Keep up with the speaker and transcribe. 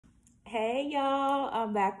Hey y'all,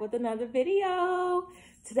 I'm back with another video.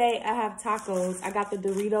 Today I have tacos. I got the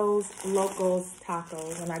Doritos Locos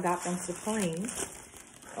tacos and I got them supreme.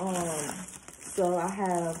 So I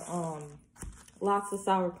have lots of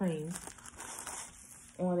sour cream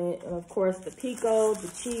on it. And of course the pico, the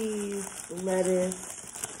cheese, the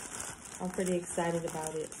lettuce. I'm pretty excited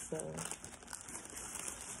about it, so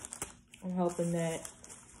I'm hoping that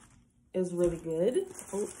it's really good.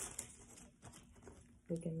 Oh.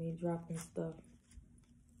 Look at me dropping stuff.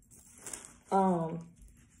 I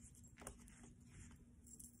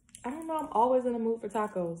don't know, I'm always in the mood for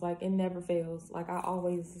tacos. Like, it never fails. Like, I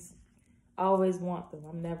always want them.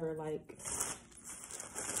 I'm never like,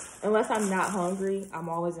 unless I'm not hungry, I'm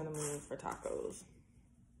always in the mood for tacos.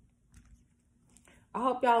 I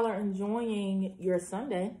hope y'all are enjoying your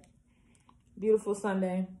Sunday. Beautiful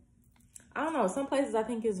Sunday. I don't know, some places I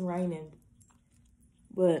think it's raining,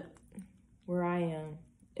 but where I am,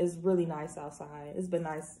 it's really nice outside. It's been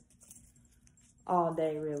nice all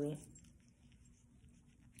day, really.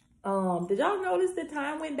 Did y'all notice the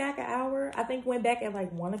time went back an hour? I think went back at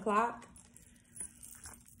like 1 o'clock.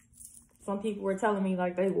 Some people were telling me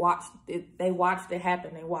like they watched it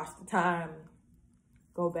happen. They watched the time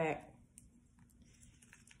go back.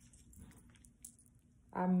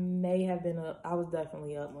 I may have been up. I was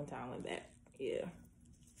definitely up when time went back. Yeah.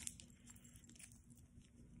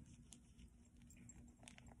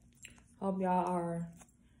 Hope y'all are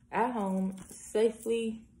at home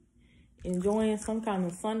safely enjoying some kind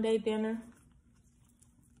of Sunday dinner.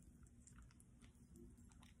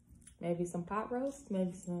 Maybe some pot roast,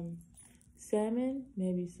 maybe some salmon,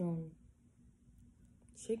 maybe some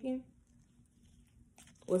chicken.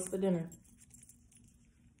 What's for dinner?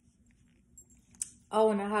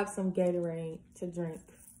 Oh, and I have some Gatorade to drink.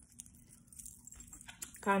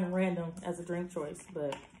 Kind of random as a drink choice,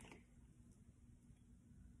 but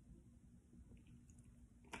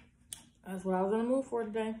that's what I was in the mood for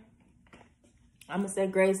today. I'm going to say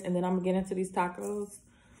grace and then I'm going to get into these tacos.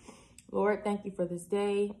 Lord, thank you for this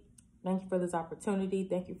day. Thank you for this opportunity.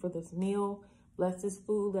 Thank you for this meal. Bless this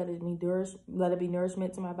food. Let it be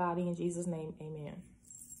nourishment to my body. In Jesus' name, amen.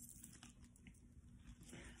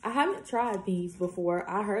 I haven't tried these before.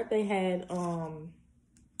 I heard they had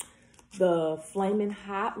the flaming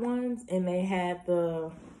hot ones and they had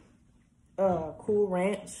the Cool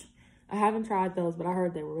Ranch. I haven't tried those, but I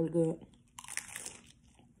heard they were really good.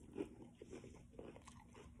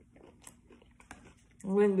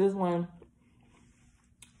 I think this one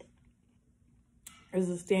is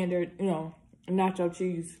a standard, you know, nacho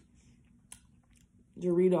cheese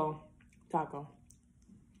Dorito taco.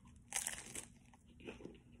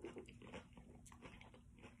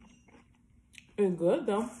 It's good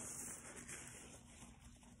though.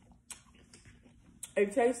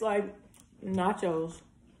 It tastes like nachos.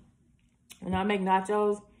 When I make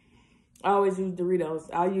nachos, I always use Doritos.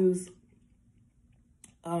 I'll use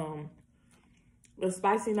the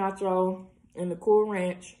spicy nacho and the Cool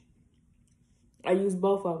Ranch. I use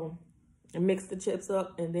both of them and mix the chips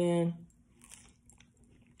up, and then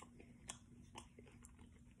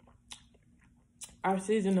I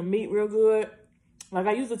season the meat real good. Like,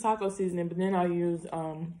 I use the taco seasoning, but then I use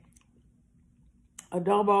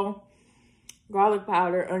adobo, garlic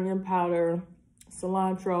powder, onion powder,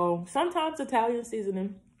 cilantro, sometimes Italian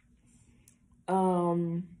seasoning,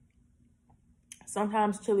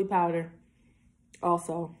 sometimes chili powder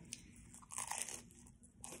also.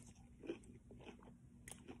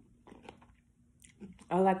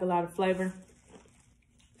 I like a lot of flavor.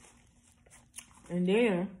 And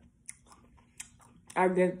then I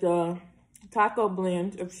get the taco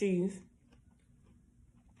blend of cheese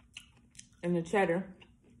and the cheddar.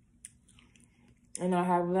 And I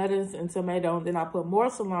have lettuce and tomato, and then I put more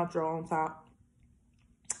cilantro on top.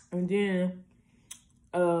 And then,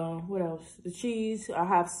 what else? The cheese. I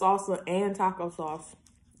have salsa and taco sauce.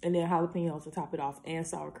 And then jalapenos to top it off, and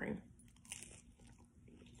sour cream.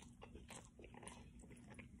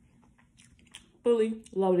 Fully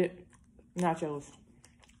loaded nachos.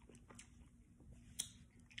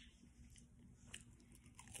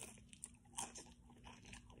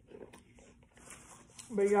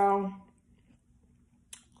 But y'all,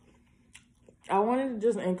 I wanted to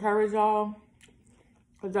just encourage y'all,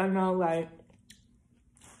 because I know, like,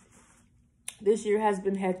 this year has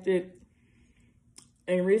been hectic.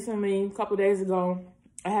 And recently, a couple days ago,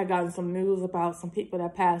 I had gotten some news about some people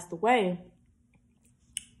that passed away.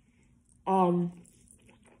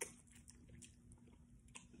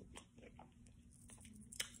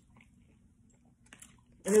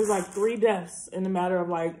 And it was like 3 deaths in a matter of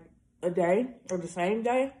like a day, or the same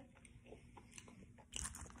day.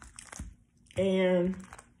 And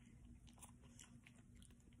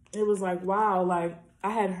it was like, wow, like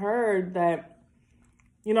I had heard that,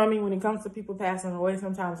 you know what I mean? When it comes to people passing away,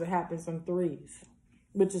 sometimes it happens in threes,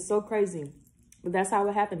 which is so crazy. But that's how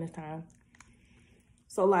it happened this time.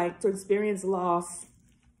 So like to experience loss,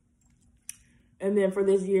 and then for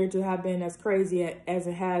this year to have been as crazy as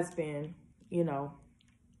it has been, you know,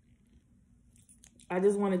 I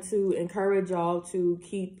just wanted to encourage y'all to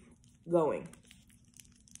keep going,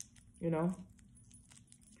 you know.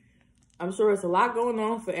 I'm sure it's a lot going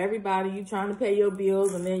on for everybody. You trying to pay your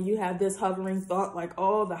bills, and then you have this hovering thought like,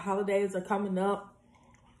 oh, the holidays are coming up.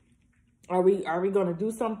 Are we going to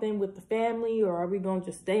do something with the family, or are we going to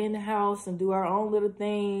just stay in the house and do our own little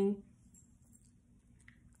thing?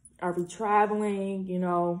 Are we traveling? You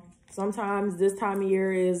know, sometimes this time of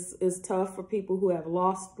year is tough for people who have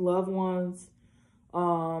lost loved ones,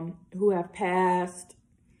 who have passed.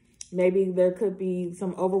 Maybe there could be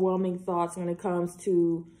some overwhelming thoughts when it comes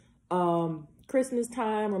to Christmas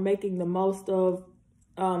time, or making the most of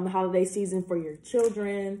the holiday season for your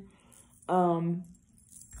children.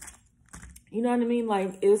 You know what I mean?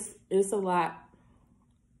 Like it's a lot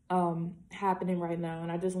happening right now,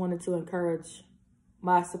 and I just wanted to encourage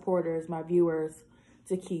my supporters, my viewers,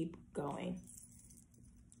 to keep going.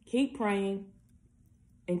 Keep praying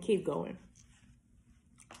and keep going.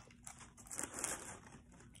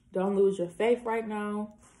 Don't lose your faith right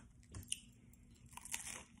now.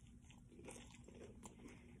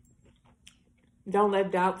 Don't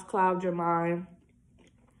let doubts cloud your mind.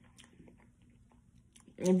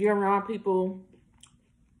 If you're around people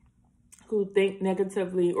who think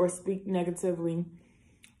negatively or speak negatively,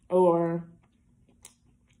 or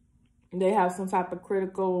they have some type of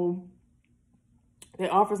they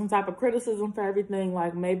offer some type of criticism for everything,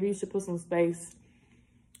 like maybe you should put some space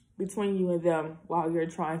between you and them while you're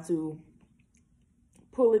trying to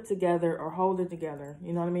pull it together or hold it together.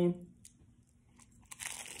 You know what I mean?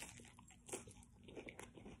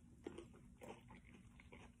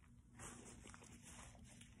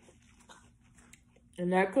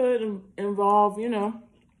 And that could involve, you know,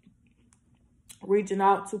 reaching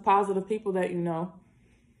out to positive people that you know,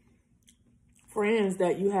 friends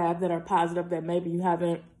that you have that are positive that maybe you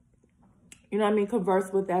haven't, you know what I mean,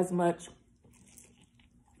 conversed with as much.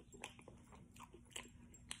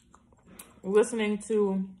 Listening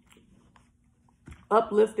to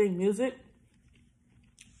uplifting music.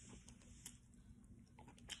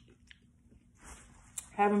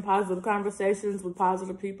 Having positive conversations with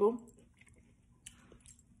positive people.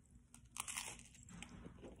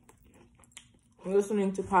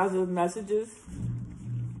 Listening to positive messages.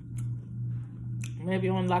 Maybe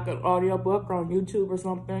on like an audio book or on YouTube or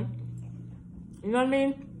something. You know what I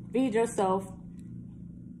mean? Feed yourself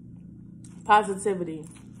positivity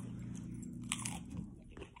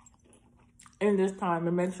in this time,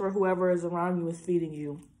 and make sure whoever is around you is feeding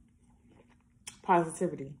you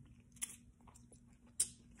positivity.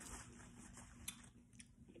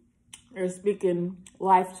 They're speaking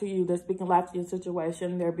life to you. They're speaking life to your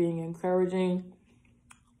situation. They're being encouraging.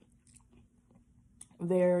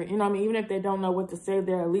 They're, you know what I mean, even if they don't know what to say,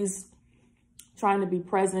 they're at least trying to be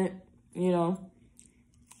present, you know.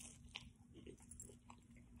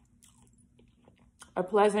 A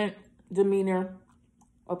pleasant demeanor,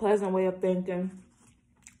 a pleasant way of thinking.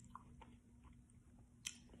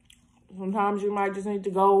 Sometimes you might just need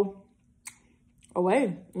to go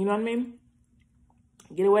away, you know what I mean?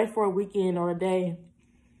 Get away for a weekend or a day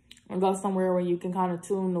and go somewhere where you can kind of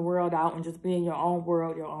tune the world out and just be in your own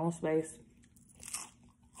world, your own space.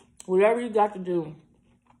 Whatever you got to do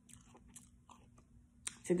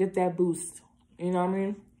to get that boost, you know what I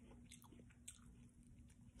mean?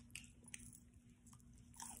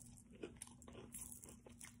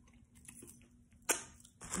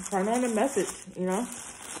 Turn on the message, you know?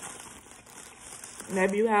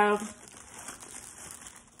 Maybe you have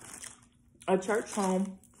a church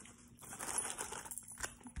home,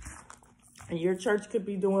 and your church could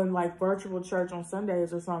be doing like virtual church on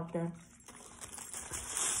Sundays or something.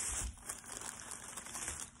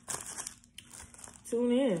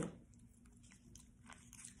 Tune in.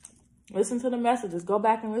 Listen to the messages. Go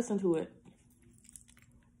back and listen to it.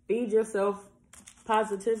 Feed yourself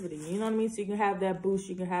positivity. You know what I mean? So you can have that boost.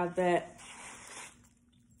 You can have that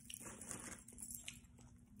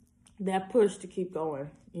push to keep going.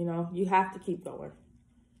 You know, you have to keep going.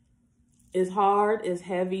 It's hard. It's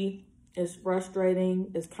heavy. It's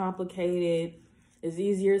frustrating. It's complicated. It's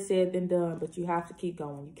easier said than done, but you have to keep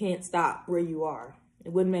going. You can't stop where you are.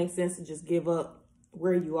 It wouldn't make sense to just give up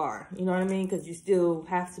where you are. You know what I mean? Because you still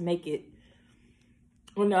have to make it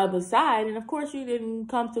on the other side. And of course, you didn't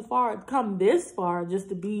come this far just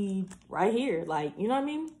to be right here. Like, you know what I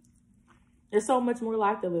mean? There's so much more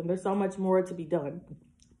life to live. There's so much more to be done.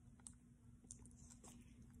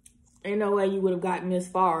 Ain't no way you would have gotten this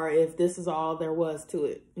far if this is all there was to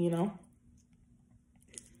it, you know?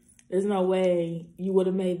 There's no way you would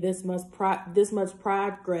have made this much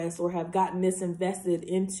progress or have gotten this invested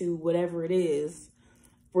into whatever it is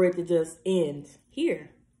for it to just end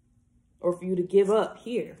here, or for you to give up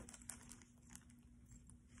here.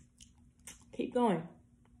 Keep going.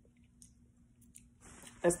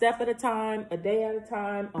 A step at a time, a day at a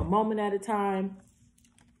time, a moment at a time.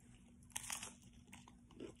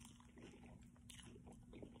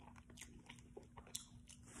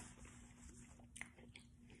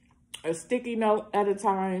 A sticky note at a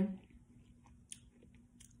time.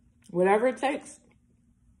 Whatever it takes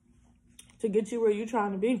to get you where you're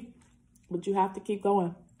trying to be. But you have to keep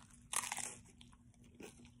going.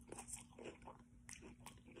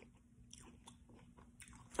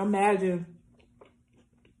 Imagine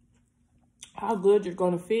how good you're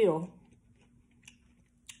going to feel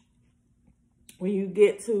when you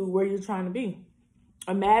get to where you're trying to be.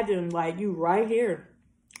 Imagine like you right here.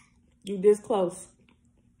 You this close.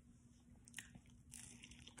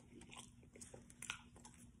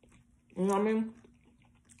 You know what I mean?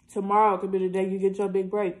 Tomorrow could be the day you get your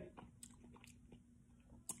big break.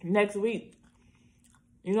 Next week.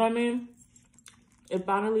 You know what I mean? It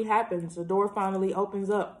finally happens. The door finally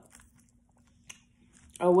opens up.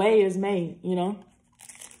 A way is made, you know?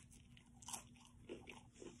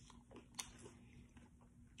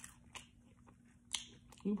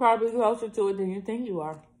 You're probably closer to it than you think you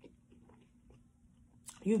are.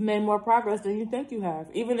 You've made more progress than you think you have.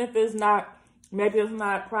 Even if it's not, maybe it's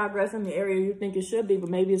not progress in the area you think it should be, but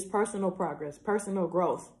maybe it's personal progress, personal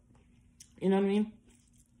growth. You know what I mean?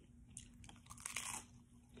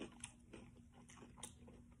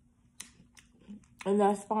 And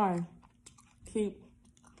that's fine. Keep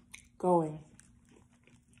going.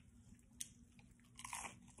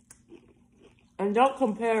 And don't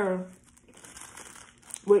compare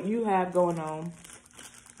what you have going on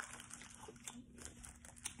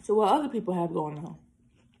to what other people have going on.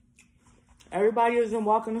 Everybody isn't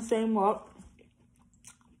walking the same walk.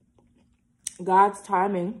 God's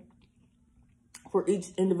timing for each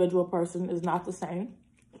individual person is not the same.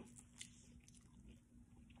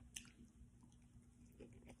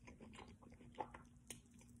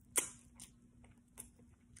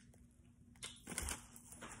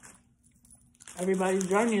 Everybody's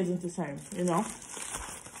journey isn't the same, you know?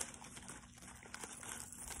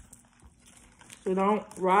 So don't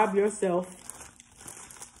rob yourself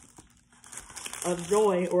of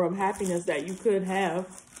joy or of happiness that you could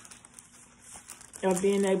have, of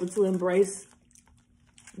being able to embrace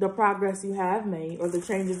the progress you have made or the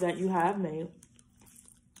changes that you have made.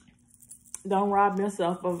 Don't rob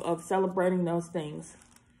yourself of celebrating those things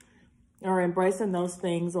or embracing those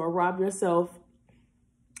things, or rob yourself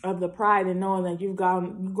of the pride in knowing that you've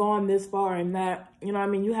gone this far and that, you know what I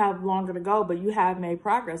mean, you have longer to go, but you have made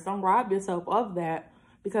progress. Don't rob yourself of that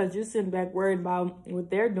because you're sitting back worried about what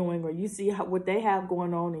they're doing, or you see what they have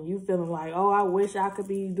going on and you feeling like, oh, I wish I could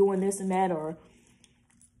be doing this and that, or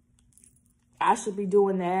I should be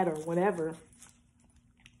doing that, or whatever.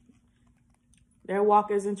 Their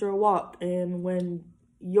walk isn't your walk. And when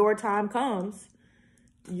your time comes,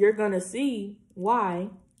 you're going to see why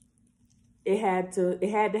it had to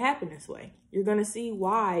happen this way. You're going to see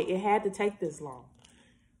why it had to take this long.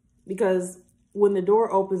 Because when the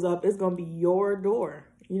door opens up, it's going to be your door.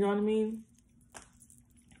 You know what I mean?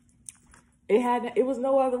 It was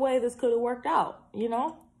no other way this could have worked out, you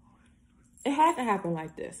know? It had to happen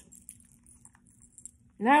like this.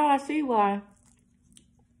 Now I see why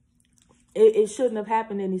it shouldn't have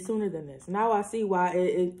happened any sooner than this. Now I see why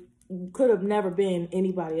it could have never been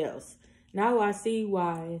anybody else. Now I see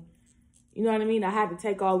why, you know what I mean? I had to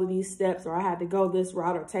take all of these steps, or I had to go this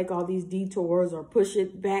route, or take all these detours, or push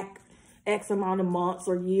it back X amount of months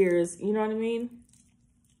or years. You know what I mean?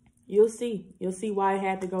 You'll see. You'll see why it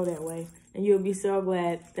had to go that way. And you'll be so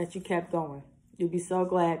glad that you kept going. You'll be so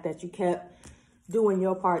glad that you kept doing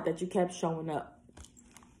your part, that you kept showing up.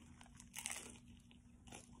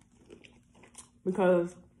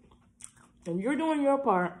 Because if you're doing your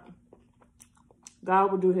part,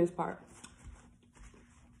 God will do his part.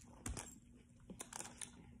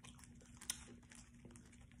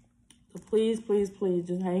 So please, please, please,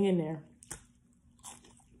 just hang in there.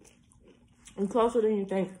 I'm closer than you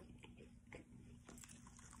think.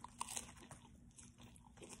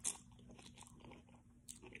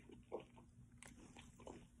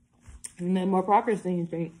 You made more progress than you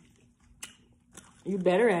think. You're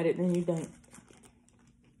better at it than you think.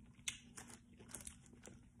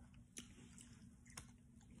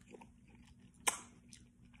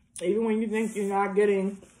 Even when you think you're not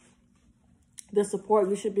getting the support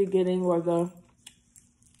you should be getting or the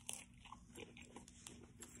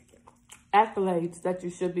accolades that you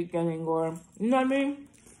should be getting, or, you know what I mean?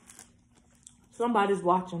 Somebody's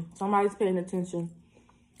watching. Somebody's paying attention.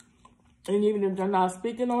 And even if they're not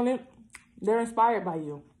speaking on it, they're inspired by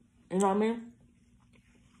you. You know what I mean?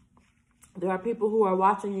 There are people who are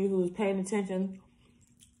watching you, who's paying attention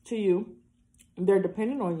to you. They're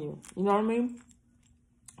dependent on you. You know what I mean?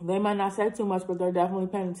 They might not say too much, but they're definitely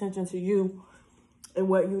paying attention to you and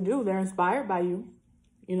what you do. They're inspired by you.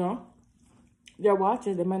 You know? They're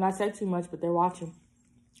watching. They might not say too much, but they're watching.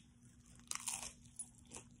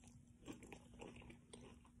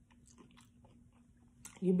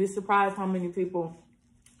 You'd be surprised how many people,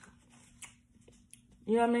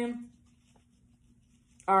 you know what I mean,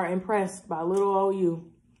 are impressed by little old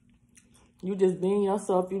you. You just being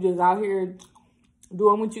yourself. You just out here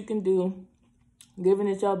doing what you can do, giving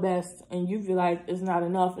it your best, and you feel like it's not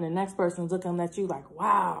enough, and the next person's looking at you like,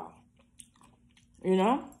 wow. You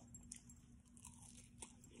know?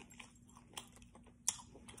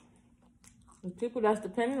 There's people that's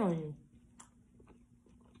dependent on you.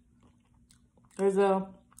 There's a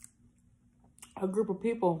group of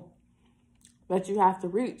people that you have to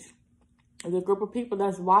reach. There's a group of people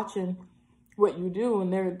that's watching what you do,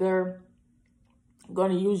 and they're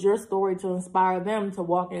going to use your story to inspire them to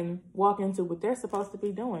walk into what they're supposed to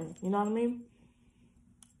be doing. You know what I mean?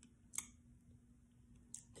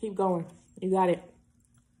 Keep going. You got it.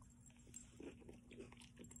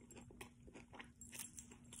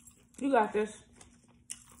 You got this.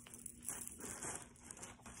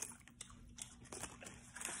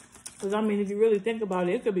 Because, I mean, if you really think about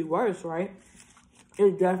it, it could be worse, right?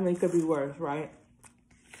 It definitely could be worse, right?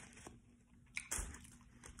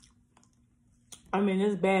 I mean,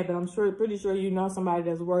 it's bad, but I'm pretty sure you know somebody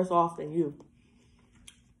that's worse off than you.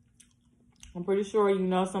 I'm pretty sure you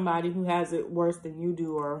know somebody who has it worse than you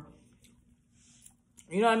do, or,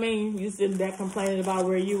 you know what I mean? You sitting there complaining about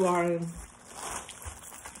where you are, and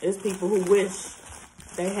it's people who wish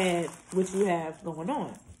they had what you have going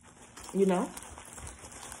on, you know?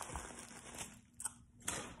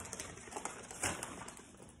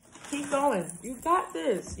 Keep going. You got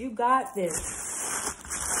this. You got this.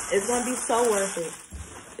 It's going to be so worth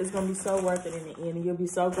it. It's going to be so worth it in the end. And you'll be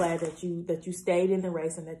so glad that you stayed in the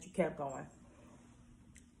race and that you kept going.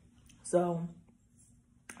 So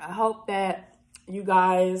I hope that you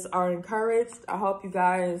guys are encouraged. I hope you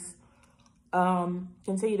guys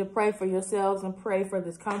continue to pray for yourselves and pray for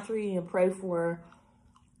this country and pray for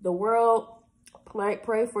the world.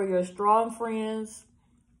 Pray for your strong friends.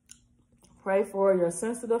 Pray for your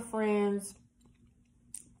sensitive friends.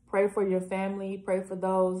 Pray for your family. Pray for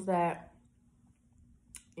those that,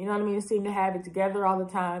 you know what I mean, seem to have it together all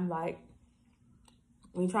the time. Like,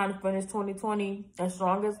 we're trying to finish 2020 as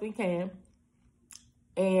strong as we can.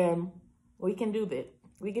 And we can do that.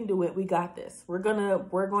 We can do it. We got this. We're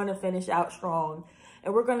going to finish out strong.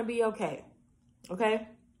 And we're going to be okay. Okay?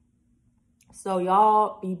 So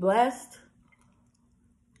y'all be blessed.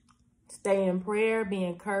 Stay in prayer. Be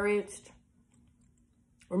encouraged.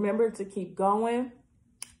 Remember to keep going.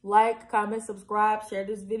 Like, comment, subscribe, share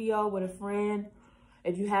this video with a friend.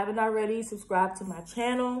 If you haven't already, subscribe to my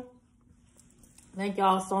channel. Thank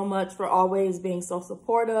y'all so much for always being so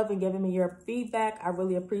supportive and giving me your feedback. I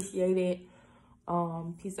really appreciate it.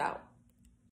 Peace out.